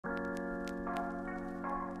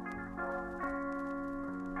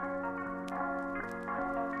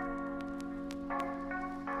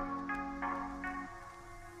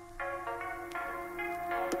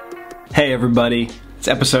Hey everybody, it's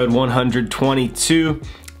episode 122.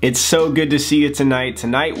 It's so good to see you tonight.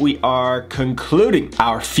 Tonight we are concluding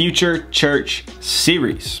our Future Church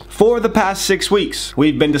series. For the past 6 weeks,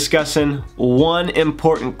 we've been discussing one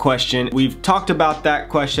important question. We've talked about that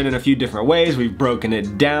question in a few different ways. We've broken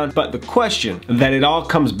it down, but the question that it all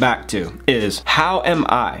comes back to is, how am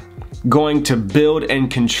I going to build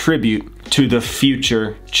and contribute to the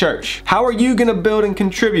future church? How are you gonna build and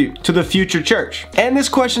contribute to the future church? And this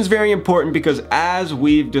question is very important because, as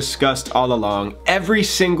we've discussed all along, every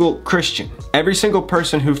single Christian, every single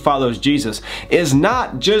person who follows Jesus is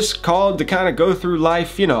not just called to kind of go through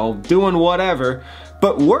life, doing whatever,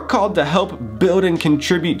 but we're called to help build and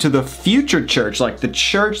contribute to the future church, like the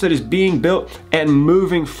church that is being built and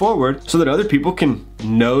moving forward so that other people can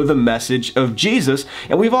know the message of Jesus.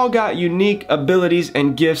 And we've all got unique abilities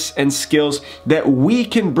and gifts and skills that we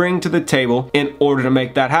can bring to the table in order to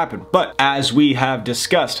make that happen. But as we have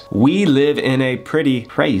discussed, we live in a pretty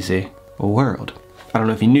crazy world. I don't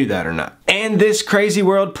know if you knew that or not. And this crazy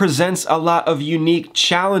world presents a lot of unique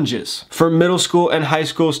challenges for middle school and high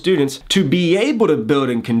school students to be able to build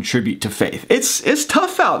and contribute to faith. It's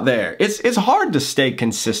tough out there. It's hard to stay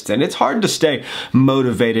consistent. It's hard to stay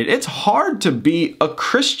motivated. It's hard to be a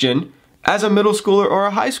Christian as a middle schooler or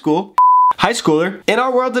a high schooler in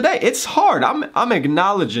our world today. It's hard. I'm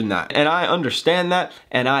acknowledging that, and I understand that,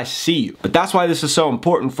 and I see you. But that's why this is so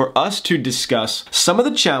important for us to discuss some of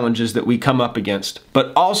the challenges that we come up against,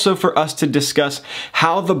 but also for us to discuss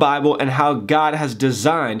how the Bible and how God has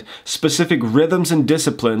designed specific rhythms and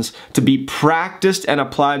disciplines to be practiced and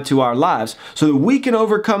applied to our lives so that we can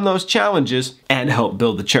overcome those challenges and help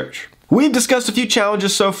build the church. We've discussed a few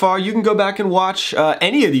challenges so far. You can go back and watch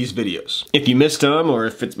any of these videos if you missed them, or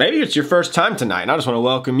if maybe it's your first time tonight, and I just want to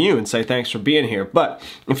welcome you and say thanks for being here. But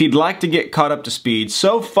if you'd like to get caught up to speed,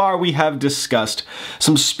 so far we have discussed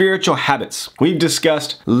some spiritual habits. We've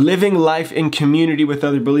discussed living life in community with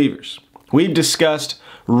other believers. We've discussed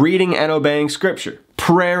reading and obeying scripture,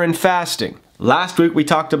 prayer and fasting. Last week we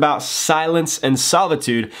talked about silence and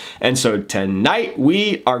solitude, and so tonight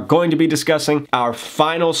we are going to be discussing our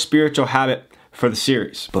final spiritual habit for the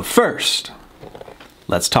series. But first,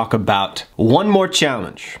 let's talk about one more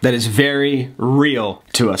challenge that is very real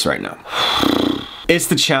to us right now. It's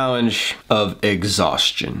the challenge of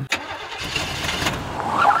exhaustion.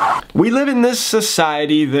 We live in this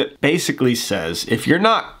society that basically says if you're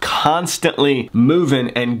not constantly moving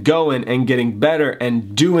and going and getting better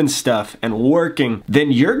and doing stuff and working,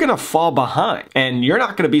 then you're gonna fall behind and you're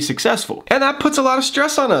not gonna be successful. And that puts a lot of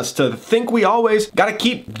stress on us to think we always gotta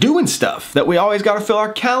keep doing stuff, that we always gotta fill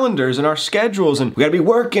our calendars and our schedules, and we gotta be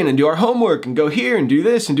working and do our homework and go here and do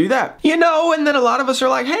this and do that. And then a lot of us are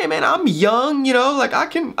like, hey man, I'm young, like I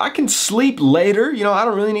can sleep later, I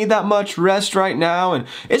don't really need that much rest right now. And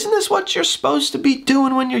isn't this what you're supposed to be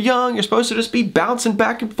doing when you're young? You're supposed to just be bouncing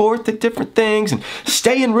back and forth at different things and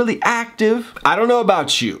staying really active. I don't know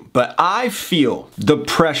about you, but I feel the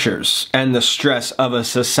pressures and the stress of a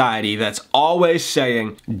society that's always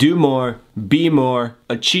saying, do more, be more,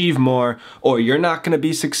 achieve more, or you're not gonna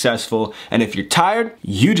be successful. And if you're tired,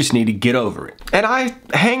 you just need to get over it. And I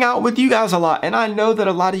hang out with you guys a lot, and I know that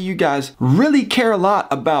a lot of you guys really care a lot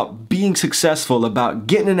about being successful, about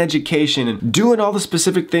getting an education and doing all the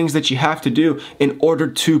specific things that you have to do in order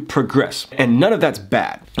to progress. And none of that's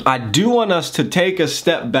bad. I do want us to take a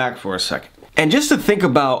step back for a second and just to think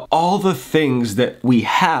about all the things that we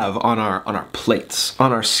have on our plates,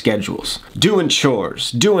 on our schedules. Doing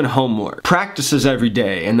chores, doing homework, practices every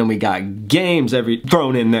day, and then we got games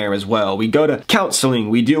thrown in there as well. We go to counseling,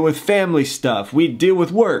 we deal with family stuff, we deal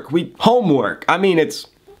with work, homework. I mean,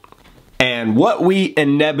 and what we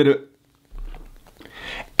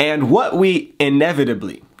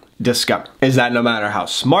inevitably discover is that no matter how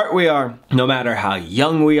smart we are, no matter how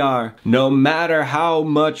young we are, no matter how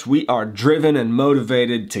much we are driven and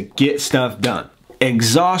motivated to get stuff done,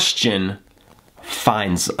 exhaustion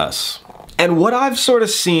finds us. And what I've sort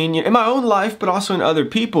of seen in my own life, but also in other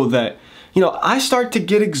people, that, I start to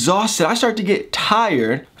get exhausted. I start to get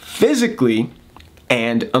tired physically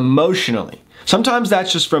and emotionally. Sometimes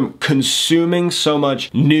that's just from consuming so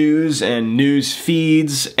much news and news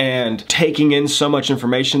feeds and taking in so much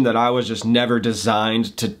information that I was just never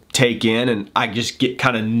designed to take in, and I just get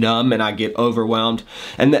kind of numb and I get overwhelmed.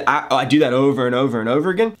 And then I do that over and over and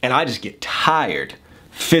over again, and I just get tired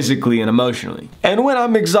physically and emotionally. And when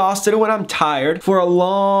I'm exhausted and when I'm tired for a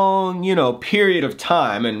long, period of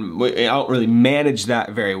time, and I don't really manage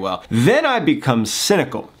that very well, then I become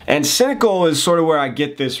cynical. And cynical is sort of where I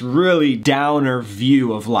get this really downer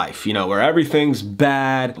view of life, where everything's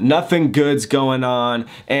bad, nothing good's going on,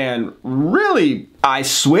 and really I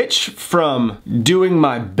switch from doing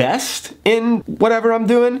my best in whatever I'm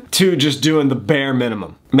doing to just doing the bare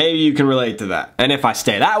minimum. Maybe you can relate to that. And if I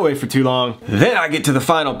stay that way for too long, then I get to the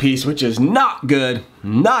final piece, which is not good,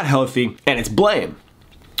 not healthy, and it's blame.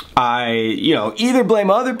 I, either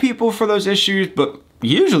blame other people for those issues, but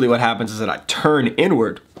usually what happens is that I turn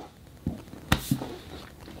inward.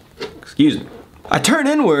 Excuse me. I turn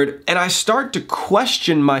inward and I start to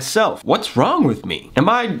question myself. What's wrong with me? Am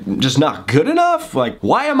I just not good enough? Like,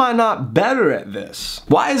 why am I not better at this?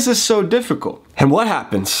 Why is this so difficult? And what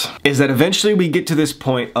happens is that eventually we get to this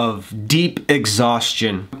point of deep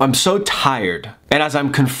exhaustion. I'm so tired, and as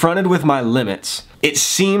I'm confronted with my limits, it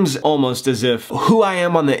seems almost as if who I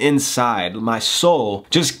am on the inside, my soul,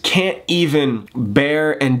 just can't even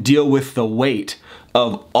bear and deal with the weight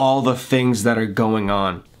of all the things that are going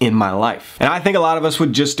on in my life. And I think a lot of us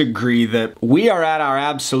would just agree that we are at our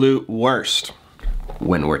absolute worst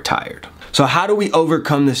when we're tired. So how do we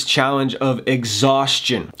overcome this challenge of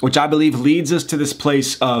exhaustion, which I believe leads us to this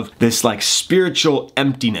place of this like spiritual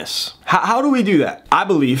emptiness? How do we do that? I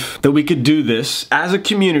believe that we could do this as a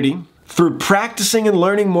community through practicing and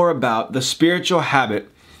learning more about the spiritual habit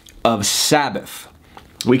of Sabbath.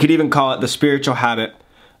 We could even call it the spiritual habit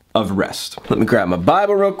of rest. Let me grab my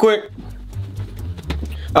Bible real quick.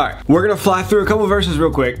 All right, we're gonna fly through a couple verses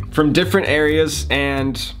real quick from different areas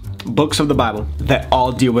and books of the Bible that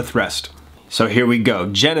all deal with rest. So here we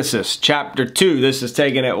go. Genesis chapter 2. This is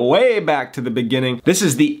taking it way back to the beginning. This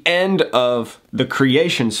is the end of the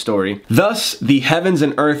creation story. Thus the heavens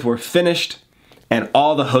and earth were finished, and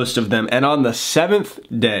all the host of them. And on the seventh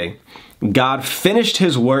day, God finished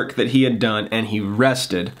his work that he had done, and he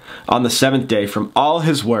rested on the seventh day from all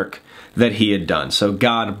his work that he had done. So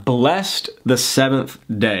God blessed the seventh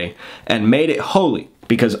day and made it holy,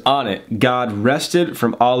 because on it God rested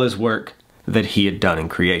from all his work that he had done in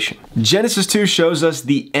creation. Genesis 2 shows us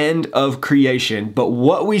the end of creation, but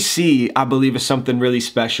what we see, I believe, is something really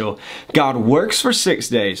special. God works for 6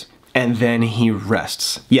 days, and then he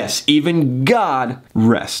rests. Yes, even God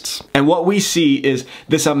rests. And what we see is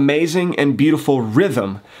this amazing and beautiful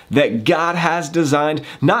rhythm that God has designed,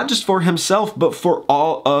 not just for himself, but for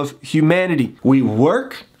all of humanity. We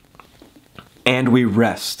work and we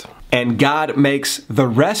rest. And God makes the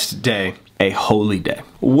rest day a holy day.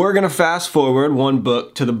 We're gonna fast forward one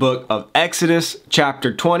book to the book of Exodus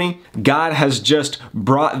chapter 20. God has just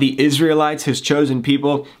brought the Israelites, his chosen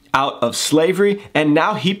people, out of slavery, and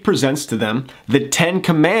now he presents to them the 10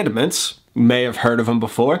 commandments. You may have heard of them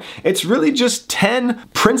before. It's really just 10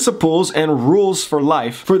 principles and rules for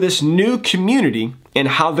life for this new community and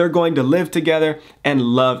how they're going to live together and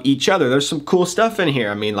love each other. There's some cool stuff in here.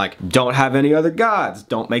 I mean, like, don't have any other gods,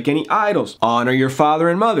 don't make any idols, honor your father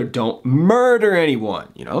and mother, don't murder anyone.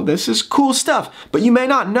 This is cool stuff. But you may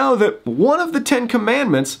not know that one of the 10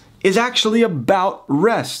 commandments is actually about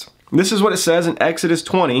rest. This is what it says in Exodus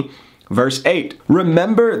 20, verse 8.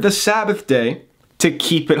 Remember the Sabbath day to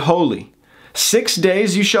keep it holy. 6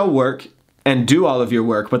 days you shall work and do all of your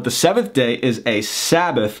work, but the seventh day is a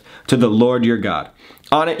Sabbath to the Lord your God.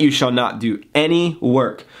 On it you shall not do any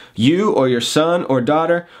work, you or your son or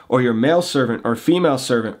daughter, or your male servant or female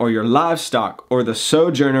servant, or your livestock, or the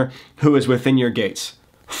sojourner who is within your gates.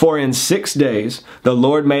 For in 6 days the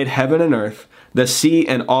Lord made heaven and earth, the sea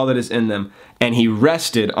and all that is in them, and he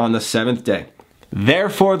rested on the seventh day.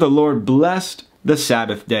 Therefore the Lord blessed the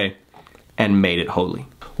Sabbath day and made it holy.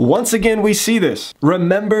 Once again, we see this.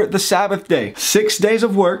 Remember the Sabbath day, 6 days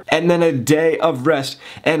of work, and then a day of rest.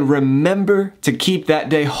 And remember to keep that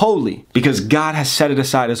day holy, because God has set it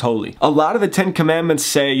aside as holy. A lot of the 10 commandments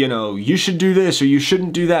say, you should do this or you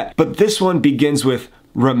shouldn't do that. But this one begins with,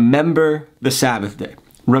 remember the Sabbath day.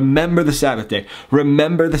 Remember the Sabbath day.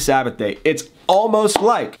 Remember the Sabbath day. It's almost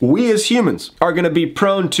like we as humans are going to be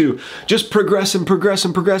prone to just progress and progress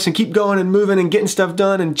and progress and keep going and moving and getting stuff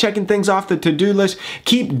done and checking things off the to-do list.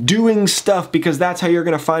 Keep doing stuff because that's how you're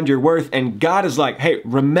going to find your worth. And God is like, hey,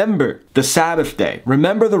 remember the Sabbath day.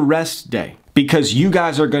 Remember the rest day, because you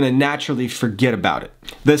guys are going to naturally forget about it.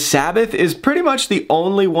 The Sabbath is pretty much the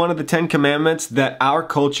only one of the 10 commandments that our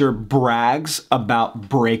culture brags about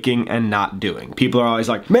breaking and not doing. People are always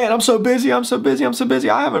like, man, I'm so busy, I'm so busy, I'm so busy.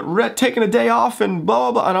 I haven't taken a day off and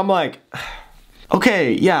blah, blah, blah. And I'm like,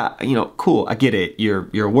 okay, yeah, cool, I get it.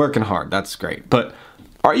 You're working hard, that's great. But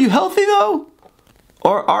are you healthy though?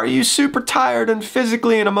 Or are you super tired and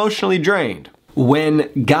physically and emotionally drained? When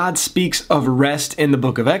God speaks of rest in the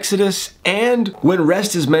book of Exodus, and when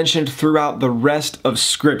rest is mentioned throughout the rest of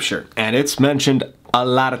Scripture, and it's mentioned a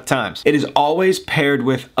lot of times, it is always paired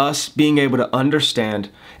with us being able to understand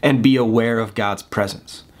and be aware of God's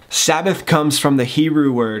presence. Sabbath comes from the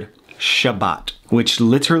Hebrew word Shabbat, which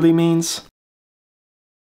literally means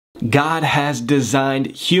God has designed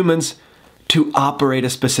humans to operate a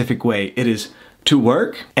specific way. It is to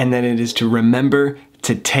work, and then it is to remember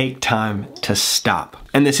to take time to stop.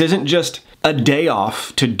 And this isn't just a day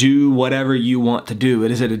off to do whatever you want to do. It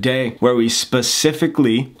is a day where we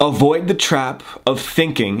specifically avoid the trap of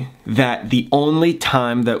thinking that the only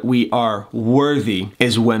time that we are worthy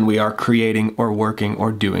is when we are creating or working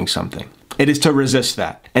or doing something. It is to resist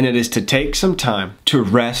that, and it is to take some time to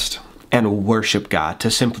rest and worship God, to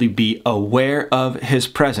simply be aware of His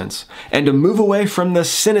presence, and to move away from the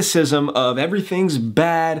cynicism of everything's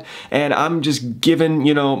bad and I'm just giving,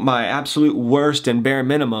 my absolute worst and bare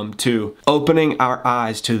minimum, to opening our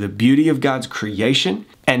eyes to the beauty of God's creation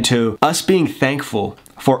and to us being thankful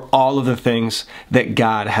for all of the things that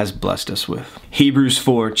God has blessed us with. Hebrews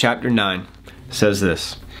 4, chapter 9 says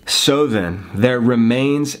this: "So then, there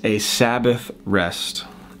remains a Sabbath rest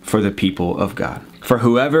for the people of God. For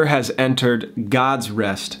whoever has entered God's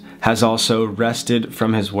rest has also rested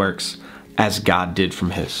from his works as God did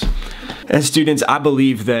from his." And students, I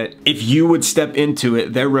believe that if you would step into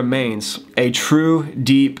it, there remains a true,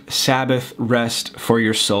 deep Sabbath rest for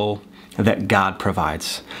your soul that God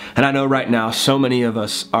provides. And I know right now so many of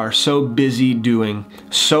us are so busy doing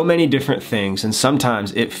so many different things, and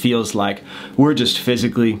sometimes it feels like we're just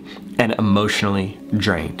physically and emotionally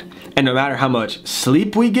drained. And no matter how much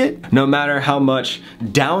sleep we get, no matter how much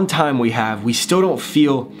downtime we have, we still don't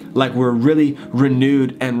feel like we're really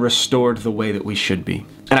renewed and restored the way that we should be.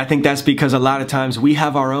 And I think that's because a lot of times we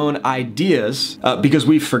have our own ideas, because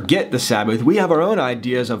we forget the Sabbath, we have our own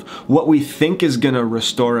ideas of what we think is gonna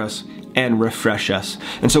restore us and refresh us.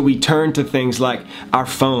 And so we turn to things like our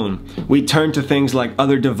phone, we turn to things like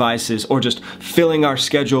other devices, or just filling our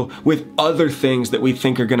schedule with other things that we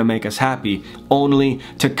think are gonna make us happy, only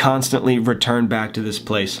to constantly return back to this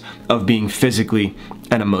place of being physically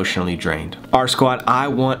and emotionally drained. RSQUAD, I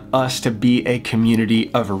want us to be a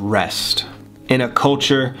community of rest in a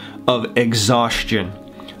culture of exhaustion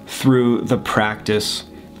through the practice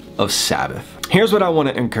of Sabbath. Here's what I want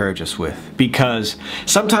to encourage us with, because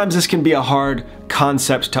sometimes this can be a hard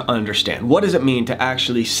concept to understand. What does it mean to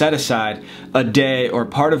actually set aside a day or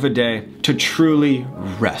part of a day to truly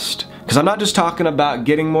rest? Because I'm not just talking about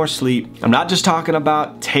getting more sleep. I'm not just talking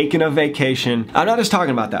about taking a vacation. I'm not just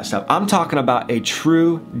talking about that stuff. I'm talking about a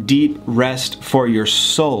true, deep rest for your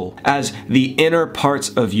soul, as the inner parts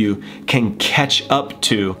of you can catch up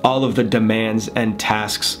to all of the demands and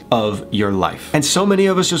tasks of your life. And so many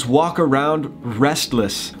of us just walk around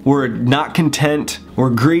restless. We're not content. We're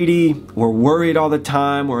greedy. We're worried all the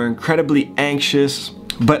time. We're incredibly anxious.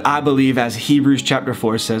 But I believe, as Hebrews chapter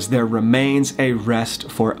 4 says, there remains a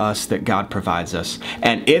rest for us that God provides us.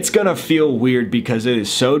 And it's gonna feel weird because it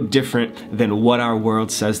is so different than what our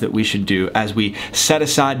world says that we should do, as we set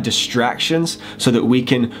aside distractions so that we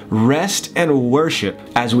can rest and worship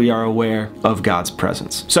as we are aware of God's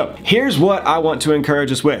presence. So here's what I want to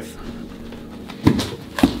encourage us with.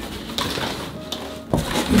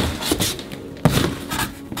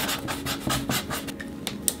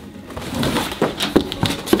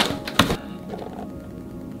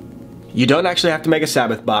 You don't actually have to make a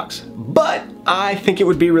Sabbath box, but I think it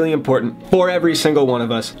would be really important for every single one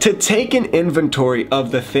of us to take an inventory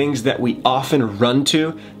of the things that we often run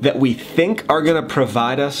to that we think are gonna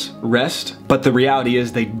provide us rest, but the reality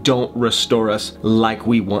is they don't restore us like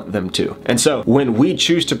we want them to. And so when we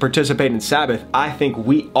choose to participate in Sabbath, I think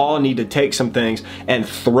we all need to take some things and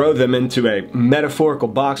throw them into a metaphorical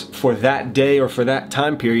box for that day or for that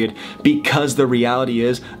time period, because the reality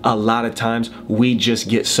is a lot of times we just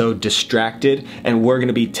get so distracted and we're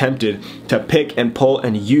gonna be tempted to pick and pull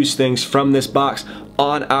and use things from this box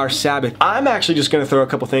on our Sabbath. I'm actually just gonna throw a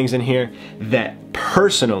couple things in here that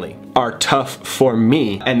personally are tough for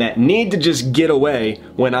me and that need to just get away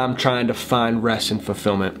when I'm trying to find rest and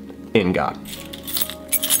fulfillment in God.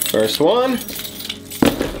 First one,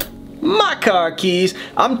 my car keys.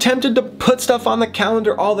 I'm tempted to put stuff on the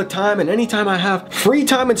calendar all the time, and anytime I have free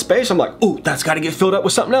time and space, I'm like, ooh, that's gotta get filled up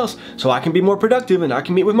with something else so I can be more productive and I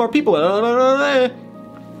can meet with more people.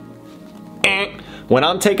 When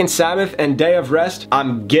I'm taking Sabbath and day of rest,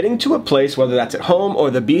 I'm getting to a place, whether that's at home or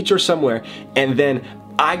the beach or somewhere, and then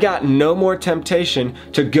I got no more temptation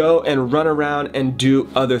to go and run around and do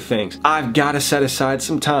other things. I've got to set aside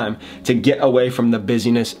some time to get away from the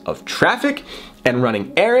busyness of traffic and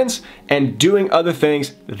running errands and doing other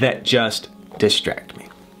things that just distract me.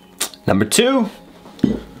 Number two,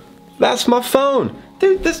 that's my phone.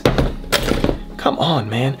 Dude, come on,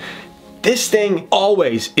 man. This thing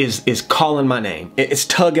always is calling my name. It's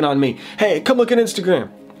tugging on me. Hey, come look at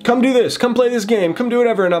Instagram. come do this, come play this game, come do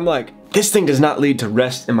whatever. And I'm like, this thing does not lead to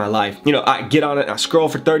rest in my life. You know, I get on it and I scroll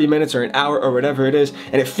for 30 minutes or an hour or whatever it is,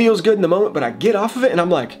 and it feels good in the moment, but I get off of it and I'm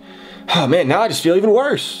like, oh man, now I just feel even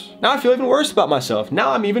worse. Now I feel even worse about myself.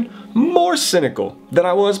 Now I'm even more cynical than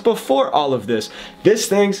I was before all of this. This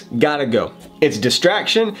thing's gotta go. It's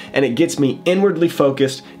distraction, and it gets me inwardly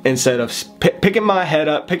focused instead of picking my head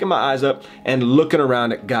up, picking my eyes up, and looking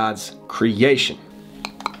around at God's creation.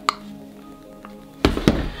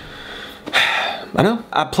 I know,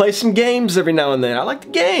 I play some games every now and then. I like the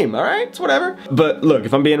game, all right? It's whatever. But look,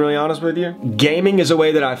 if I'm being really honest with you, gaming is a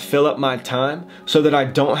way that I fill up my time so that I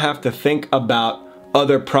don't have to think about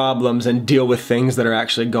other problems and deal with things that are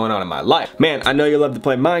actually going on in my life. Man, I know you love to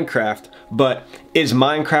play Minecraft, but is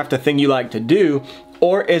Minecraft a thing you like to do,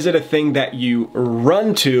 or is it a thing that you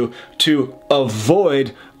run to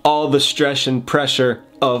avoid all the stress and pressure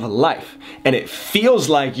of life? And it feels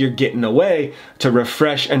like you're getting away to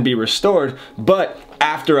refresh and be restored, but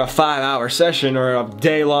after a 5-hour session or a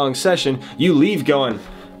day-long session, you leave going,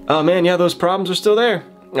 oh man, yeah, those problems are still there.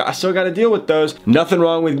 I still gotta deal with those. Nothing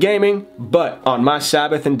wrong with gaming, but on my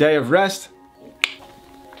Sabbath and day of rest,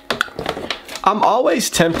 I'm always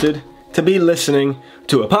tempted to be listening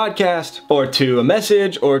to a podcast or to a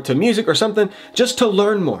message or to music or something just to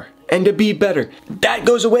learn more and to be better. That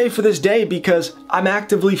goes away for this day because I'm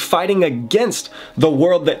actively fighting against the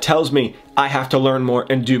world that tells me I have to learn more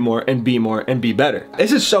and do more and be better.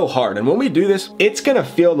 This is so hard, and when we do this, it's gonna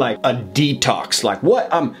feel like a detox. Like, what?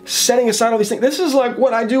 I'm setting aside all these things. This is like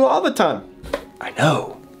what I do all the time. I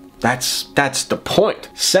know. That's the point.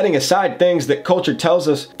 Setting aside things that culture tells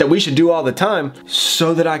us that we should do all the time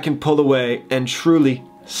so that I can pull away and truly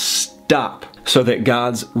stop so that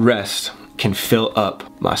God's rest can fill up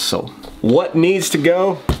my soul. What needs to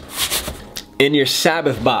go in your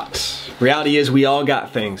Sabbath box? Reality is we all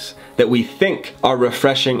got things that we think are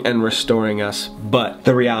refreshing and restoring us, but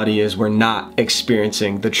the reality is we're not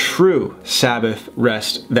experiencing the true Sabbath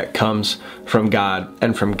rest that comes from God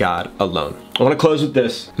and from God alone. I want to close with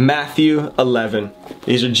this. Matthew 11.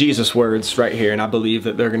 These are Jesus' words right here, and I believe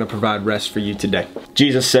that they're going to provide rest for you today.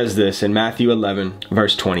 Jesus says this in Matthew 11,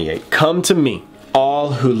 verse 28. Come to me,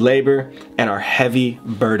 all who labor and are heavy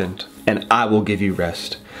burdened, and I will give you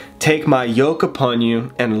rest. Take my yoke upon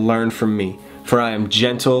you and learn from me, for I am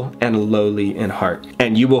gentle and lowly in heart,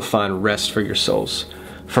 and you will find rest for your souls.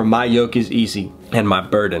 For my yoke is easy and my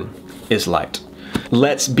burden is light.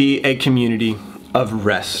 Let's be a community of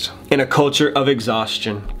rest in a culture of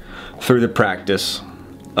exhaustion through the practice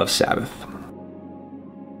of Sabbath.